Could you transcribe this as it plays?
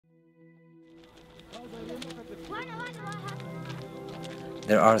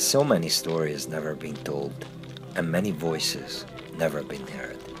There are so many stories never been told, and many voices never been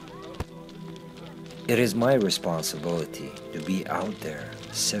heard. It is my responsibility to be out there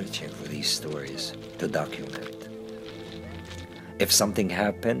searching for these stories to document. If something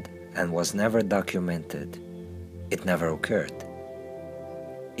happened and was never documented, it never occurred.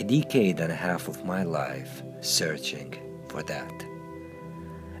 A decade and a half of my life searching for that.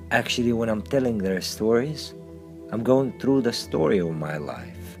 Actually, when I'm telling their stories, I'm going through the story of my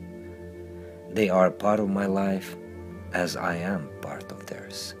life. They are part of my life as I am part of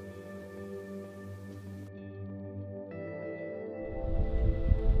theirs.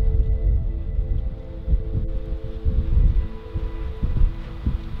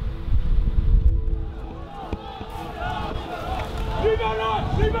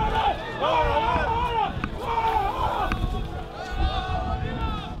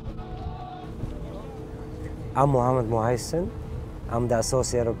 I'm Muhammed Muheisen. I'm the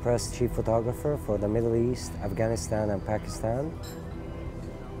Associated Press Chief Photographer for the Middle East, Afghanistan, and Pakistan.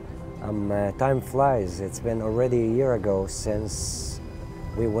 Time flies. It's been already a year ago since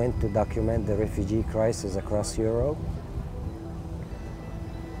we went to document the refugee crisis across Europe.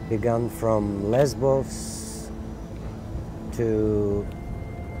 Begun from Lesbos to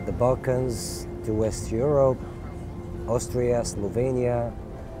the Balkans to West Europe, Austria, Slovenia,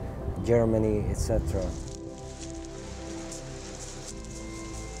 Germany, etc.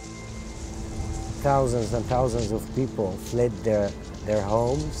 Thousands and thousands of people fled their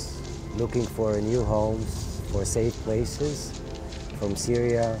homes, looking for new homes, for safe places, from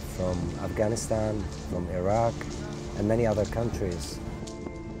Syria, from Afghanistan, from Iraq, and many other countries.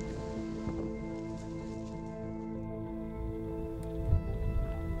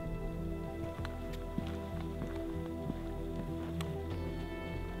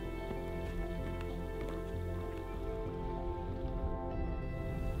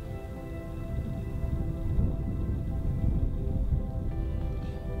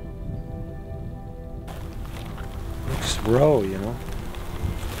 Raw, you know.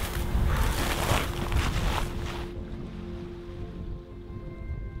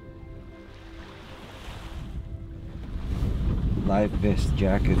 Life vest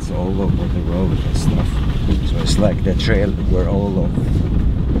jackets all over the road and stuff. So it's like the trail where all of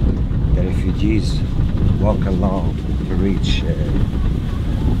the refugees walk along to reach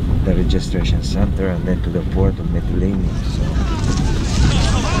the registration center and then to the port of Mytilene.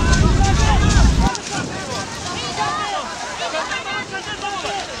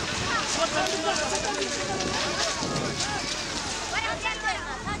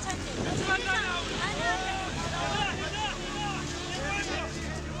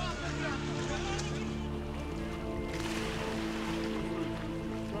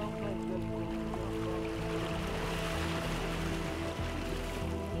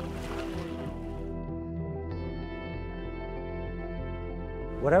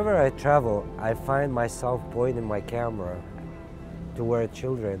 Wherever I travel, I find myself pointing my camera toward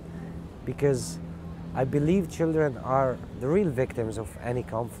children because I believe children are the real victims of any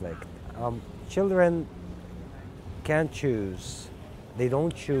conflict. Children can't choose. They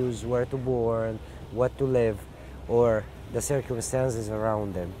don't choose where to born, what to live, or the circumstances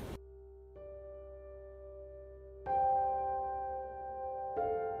around them.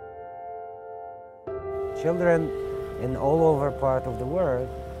 Children in all over part of the world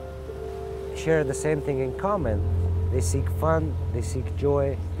share the same thing in common. They seek fun, they seek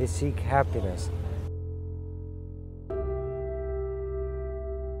joy, they seek happiness.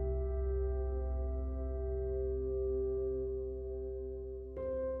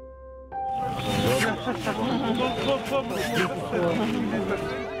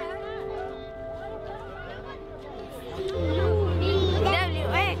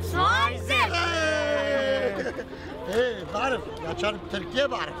 بعرف عشان تركيا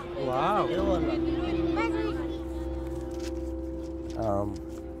بعرف. Wow. اي والله.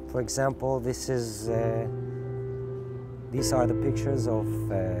 For example, these are the pictures of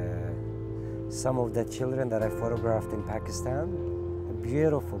some of the children that I photographed in Pakistan.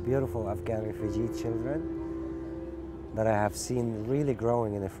 Beautiful, beautiful Afghan refugee children that I have seen really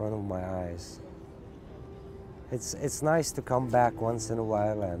growing in front of my eyes. It's nice to come back once in a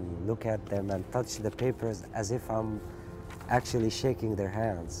while and look at them and touch the papers as if I'm actually shaking their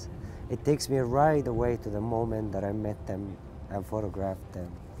hands. It takes me right away to the moment that I met them and photographed them.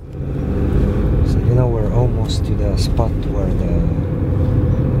 So you know, we're almost to the spot where the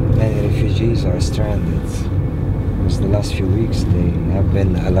many refugees are stranded. Because the last few weeks they have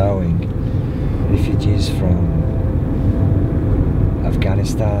been allowing refugees from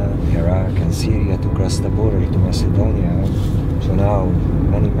Afghanistan, Iraq and Syria to cross the border to Macedonia So now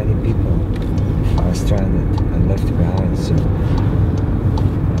many people are stranded and left behind, so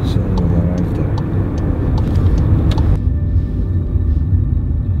soon we'll arrive there.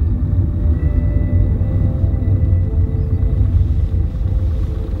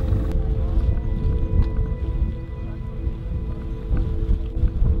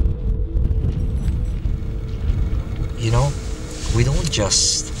 You know, we don't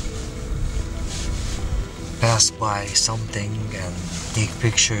just pass by something and take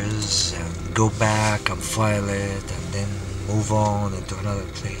pictures and go back and file it and then move on into another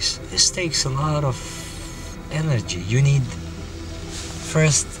place. This takes a lot of energy. You need,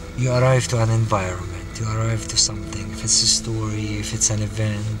 first you arrive to an environment, you arrive to something. If it's a story, if it's an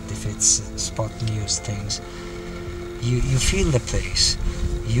event, if it's spot news things, you feel the place.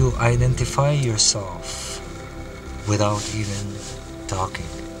 You identify yourself without even talking.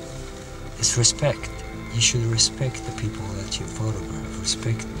 It's respect. You should respect the people that you photograph,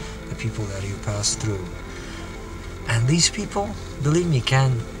 respect the people that you pass through. And these people, believe me,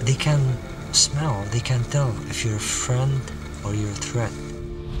 they can smell, they can tell if you're a friend or you're a threat.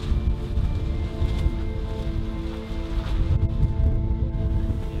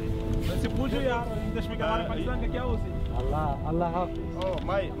 Allah Hafiz. Oh,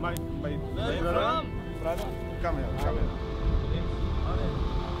 my brother. Come here.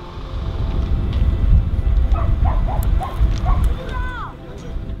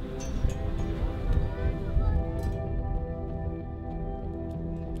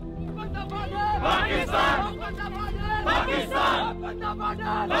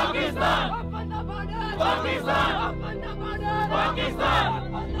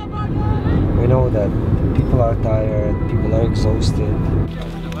 We know that people are tired, people are exhausted.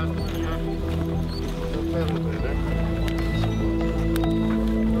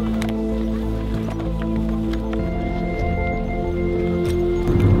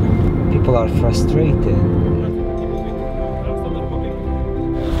 People are frustrated.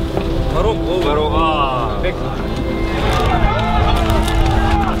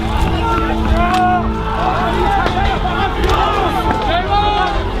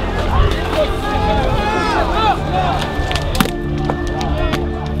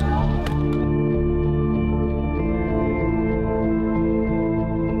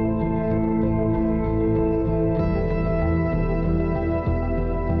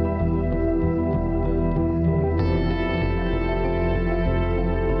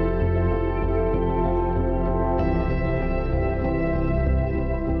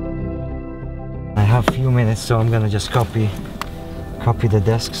 I have a few minutes, so I'm gonna just copy the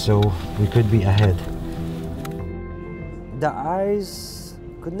desk so we could be ahead. The eyes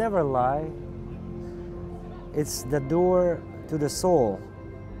could never lie. It's the door to the soul,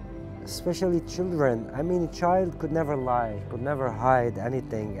 especially children. I mean, a child could never lie, could never hide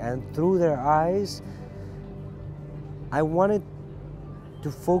anything, and through their eyes I wanted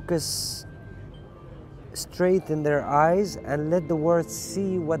to focus straight in their eyes and let the world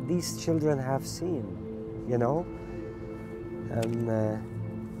see what these children have seen, you know? And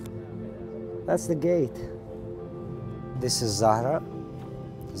that's the gate. This is Zahra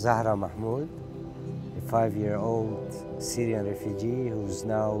Mahmoud, a 5-year-old Syrian refugee who's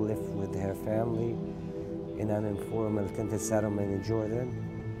now lived with her family in an informal tented settlement in Jordan.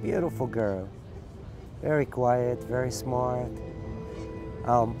 Beautiful girl, very quiet, very smart.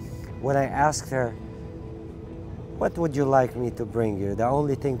 When I asked her, what would you like me to bring you? The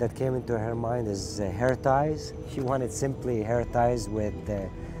only thing that came into her mind is hair ties. She wanted simply hair ties with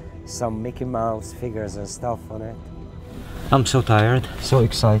some Mickey Mouse figures and stuff on it. I'm so tired, so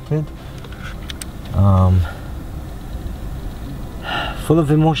excited. Full of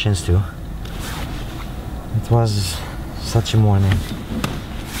emotions too. It was such a morning.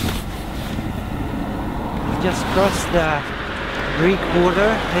 We just crossed the Greek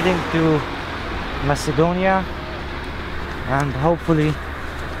border heading to Macedonia, and hopefully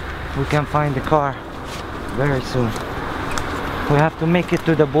we can find the car very soon. We have to make it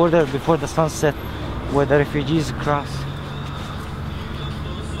to the border before the sunset where the refugees cross.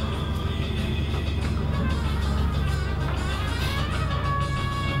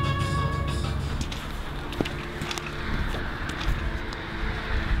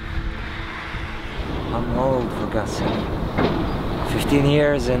 I'm old, for God's sake. 15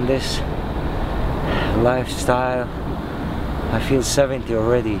 years in this lifestyle. I feel 70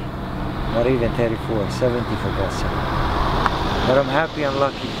 already, not even 34, 70 for God's sake. But I'm happy and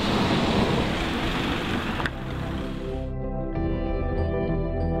lucky.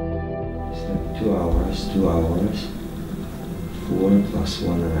 It's like 2 hours, 4 plus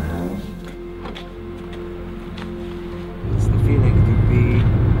 1.5. It's the feeling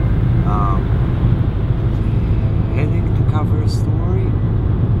cover story,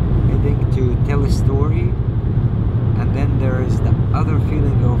 I think, to tell a story, and then there is the other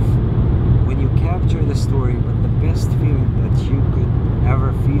feeling of when you capture the story, but the best feeling that you could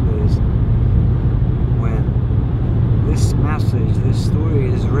ever feel is when this message, this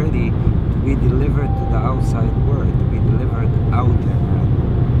story is ready to be delivered to the outside world, to be delivered out there.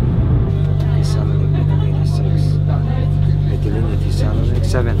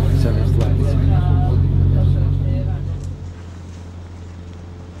 Seven flights.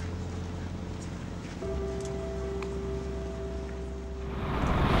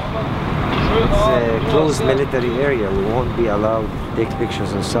 It's a closed military area. We won't be allowed to take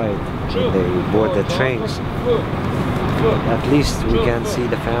pictures inside when they board the trains. At least we can see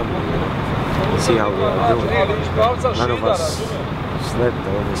the family, see how they are doing. None of us slept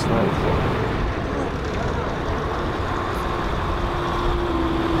all this night.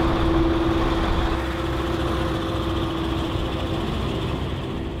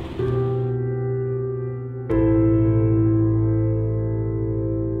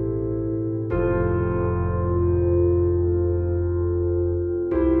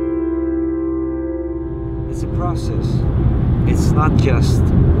 It's a process. It's not just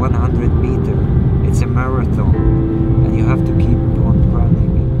 100 meters. It's a marathon, and you have to keep on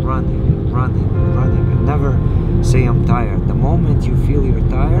running and running and running and running and never say I'm tired. The moment you feel you're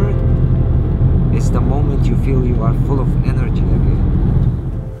tired is the moment you feel you are full of energy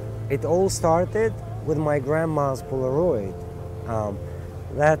again. It all started with my grandma's Polaroid.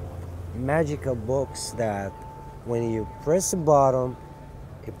 That magical box that when you press the bottom,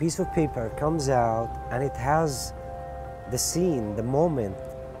 a piece of paper comes out and it has the scene, the moment,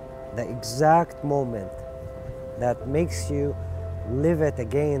 the exact moment that makes you live it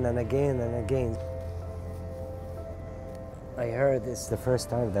again and again and again. I heard it's the first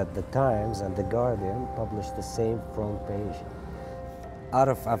time that the Times and the Guardian published the same front page. Out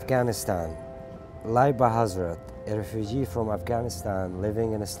of Afghanistan, Laiba Hazrat, a refugee from Afghanistan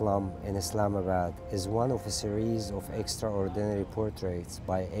living in a slum in Islamabad, is one of a series of extraordinary portraits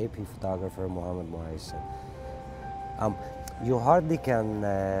by AP photographer Muhammed Muheisen. You hardly can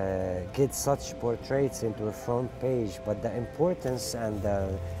get such portraits into a front page, but the importance and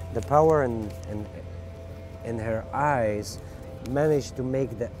the power in her eyes managed to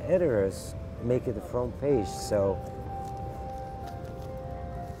make the editors make it a front page. So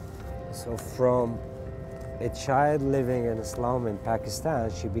from a child living in a slum in Pakistan,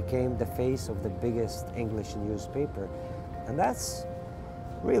 she became the face of the biggest English newspaper. And that's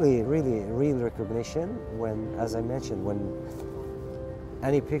really, really real recognition when, as I mentioned, when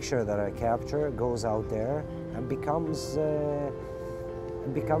any picture that I capture goes out there and becomes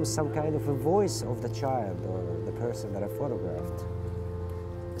some kind of a voice of the child or the person that I photographed.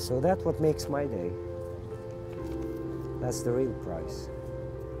 So that's what makes my day. That's the real prize.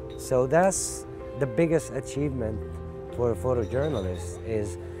 So that's the biggest achievement for a photojournalist,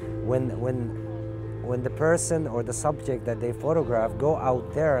 is when the person or the subject that they photograph go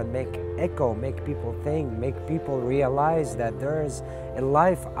out there and make echo, make people think, make people realize that there's a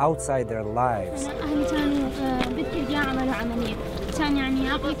life outside their lives.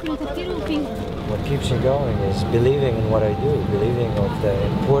 What keeps me going is believing in what I do, believing of the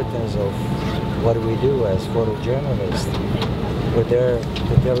importance of what we do as photojournalists. We're there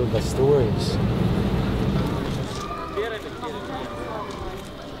to tell the stories.